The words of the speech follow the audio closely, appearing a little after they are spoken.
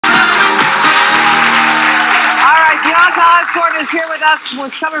is here with us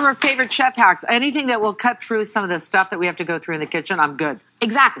with some of her favorite chef hacks. Anything that will cut through some of the stuff that we have to go through in the kitchen, I'm good.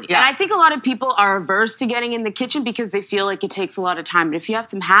 Exactly. Yeah. And I think a lot of people are averse to getting in the kitchen because they feel like it takes a lot of time. But if you have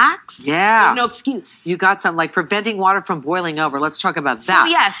some hacks, there's no excuse. You got something like preventing water from boiling over. Let's talk about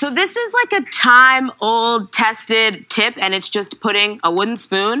that. So this is like a time-old tested tip, and it's just putting a wooden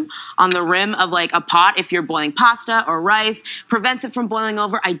spoon on the rim of like a pot if you're boiling pasta or rice. Prevents it from boiling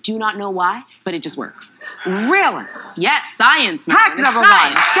over. I do not know why, but it just works. Really? Yes, science. Hack number one.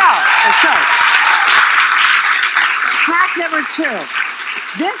 Go. Let's go. Hack number two.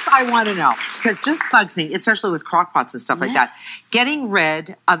 This I want to know, because this bugs me, especially with crock pots and stuff like that. Getting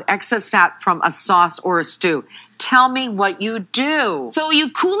rid of excess fat from a sauce or a stew. Tell me what you do. So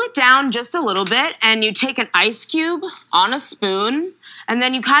you cool it down just a little bit, and you take an ice cube on a spoon, and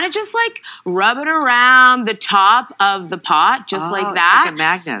then you kind of just like rub it around the top of the pot, just like that. Like a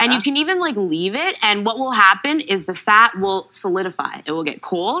magnet. And you can even like leave it, and what will happen is the fat will solidify. It will get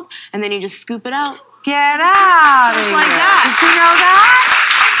cold, and then you just scoop it out. Get out just like that. Did you know that?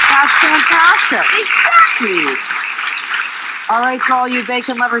 That's fantastic. Exactly. All right, for all you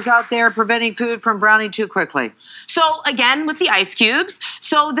bacon lovers out there, preventing food from browning too quickly. So again, with the ice cubes.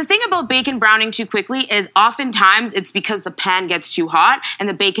 So the thing about bacon browning too quickly is oftentimes it's because the pan gets too hot and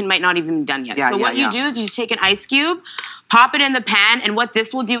the bacon might not even be done yet. So what you do is you just take an ice cube, pop it in the pan, and what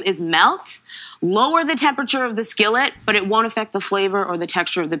this will do is melt, lower the temperature of the skillet, but it won't affect the flavor or the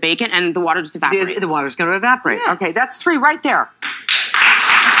texture of the bacon, and the water just evaporates. The water's going to evaporate. Yes. Okay, that's 3 right there.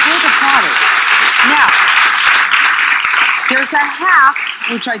 Here's the product. Now, there's a hack,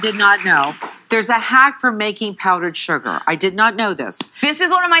 which I did not know. There's a hack for making powdered sugar. I did not know this. This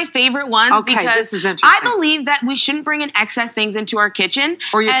is one of my favorite ones because this is interesting. I believe that we shouldn't bring in excess things into our kitchen.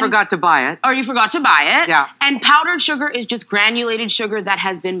 Or you forgot to buy it. Or you forgot to buy it. Yeah. And powdered sugar is just granulated sugar that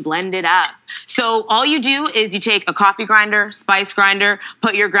has been blended up. So all you do is you take a coffee grinder, spice grinder,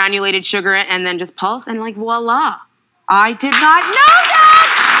 put your granulated sugar in, and then just pulse, and like voila. I did not know that!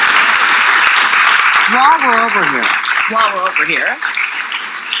 While we're over here,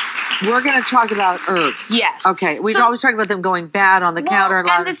 we're going to talk about herbs. Yes. Okay. We always talk about them going bad on the counter.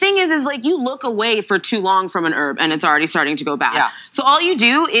 And the thing is like you look away for too long from an herb and it's already starting to go bad. Yeah. So all you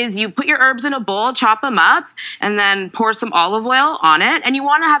do is you put your herbs in a bowl, chop them up, and then pour some olive oil on it. And you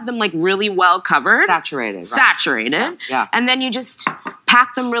want to have them like really well covered. Saturated. Right? Saturated. Yeah. And then you just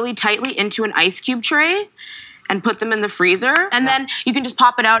pack them really tightly into an ice cube tray and put them in the freezer. And then you can just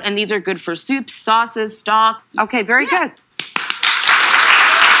pop it out, and these are good for soups, sauces, stock. Okay, very good.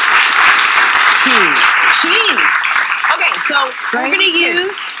 Cheese. Okay, so we're going to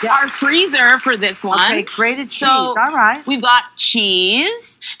use our freezer for this one. Okay, grated cheese. So all right. We've got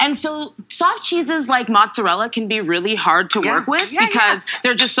cheese. And so soft cheeses like mozzarella can be really hard to work with because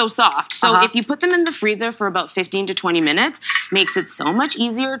they're just so soft. So if you put them in the freezer for about 15 to 20 minutes, makes it so much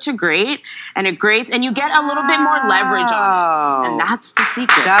easier to grate. And it grates, and you get a little bit more leverage on it. And that's the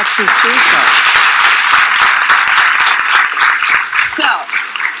secret. That's the secret.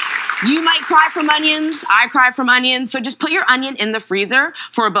 So you might cry from onions. I cry from onions. So just put your onion in the freezer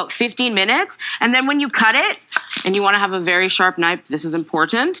for about 15 minutes. And then when you cut it, and you want to have a very sharp knife, this is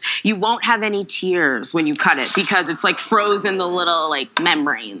important, you won't have any tears when you cut it because it's like frozen the little like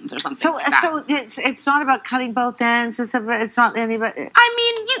membranes or something like that. So it's not about cutting both ends. It's not anybody. I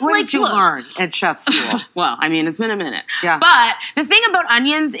mean, what did you learn at chef school? Well, I mean, it's been a minute. Yeah. But the thing about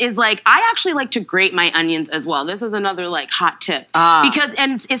onions is like I actually like to grate my onions as well. This is another like hot tip because,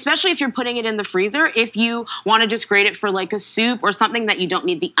 and especially if you're putting it in the freezer, if you want to just grate it for like a soup or something that you don't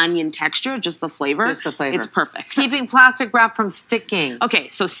need the onion texture, just the flavor. Just the flavor. It's perfect. Keeping plastic wrap from sticking. Okay,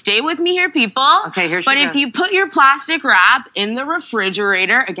 so stay with me here, people. Okay, here she But goes. if you put your plastic wrap in the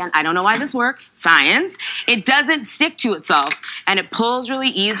refrigerator, again, I don't know why this works, science, it doesn't stick to itself, and it pulls really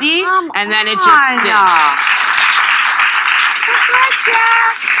easy, and then it just sticks. Just like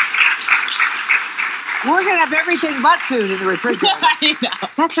that. We're going to have everything but food in the refrigerator. I know.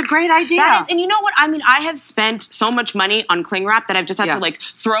 That's a great idea. And you know what? I mean, I have spent so much money on cling wrap that I've just had to like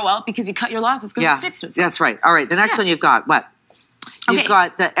throw out because you cut your losses because it sticks to itself. That's right. All right. The next one you've got what? You've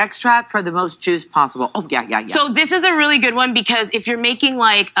got the extract for the most juice possible. Oh, yeah. So this is a really good one because if you're making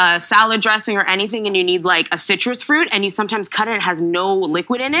like a salad dressing or anything and you need like a citrus fruit and you sometimes cut it and it has no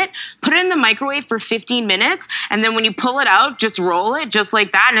liquid in it, put it in the microwave for 15 minutes. And then when you pull it out, just roll it just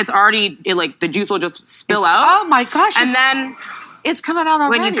like that. And it's already, like the juice will just spill out. Oh my gosh. And then it's coming out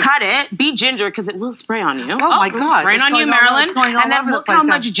already. When you cut it, be ginger because it will spray on you. Oh my God. Spraying on you, Marilyn. And then look how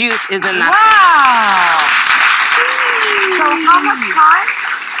much juice is in that. Wow. So how much time?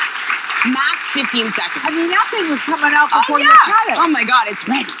 Max 15 seconds. I mean, that thing was coming out before you cut it. Oh my God, it's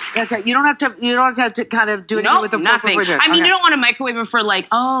ready. That's right. You don't have to kind of do anything with the nothing. refrigerator. I mean, you don't want to microwave it for like,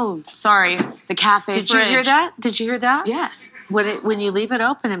 oh, sorry, the cafe Did you hear that? Did you hear that? Yes. When you leave it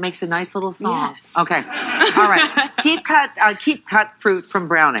open, it makes a nice little song. Yes. Okay. All right. Keep cut fruit from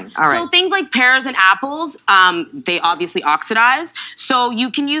browning. All right. So things like pears and apples, they obviously oxidize. So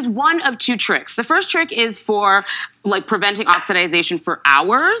you can use one of two tricks. The first trick is for like preventing oxidization for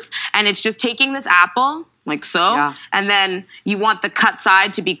hours, and it's just taking this apple like so, and then you want the cut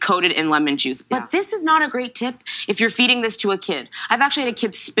side to be coated in lemon juice. But this is not a great tip if you're feeding this to a kid. I've actually had a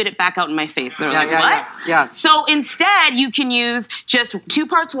kid spit it back out in my face. They're like, what? Yeah. So instead, you can use just 2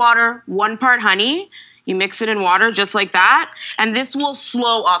 parts water, 1 part honey. You mix it in water just like that, and this will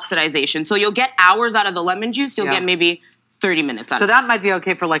slow oxidization. So you'll get hours out of the lemon juice. You'll get maybe 30 minutes out of it. So that might be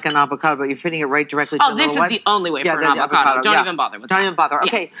okay for like an avocado, but you're feeding it right directly to the this is the only way for an avocado. Don't even bother with that. Don't even bother.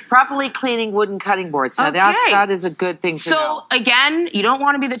 Okay, properly cleaning wooden cutting boards. Now that is a good thing to know. So again, you don't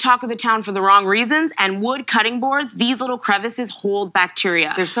want to be the talk of the town for the wrong reasons, and wood cutting boards, these little crevices hold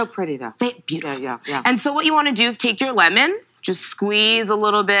bacteria. They're so pretty though. Beautiful. Yeah. And so what you want to do is take your lemon, just squeeze a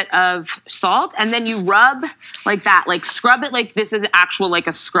little bit of salt, and then you rub like that, like scrub it like this is actual like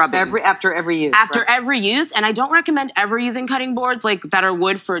a scrubbing. After every use. After every use, and I don't recommend ever using cutting boards like that are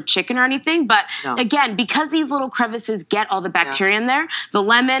wood for chicken or anything, but again, because these little crevices get all the bacteria in there, the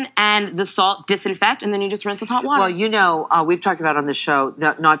lemon and the salt disinfect, and then you just rinse with hot water. Well, you know, we've talked about on the show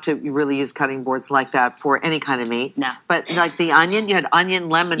that not to really use cutting boards like that for any kind of meat. No. But like the onion, you had onion,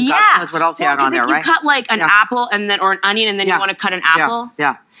 lemon, gosh knows what else you had on there, right? If you cut like an apple or an onion, and then you want to cut an apple.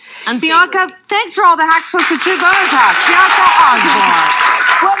 Yeah. And Bianca, thanks for all the hacks plus the 2 bonus hacks. Bianca Osbourne.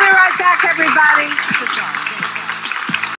 We'll be right back, everybody.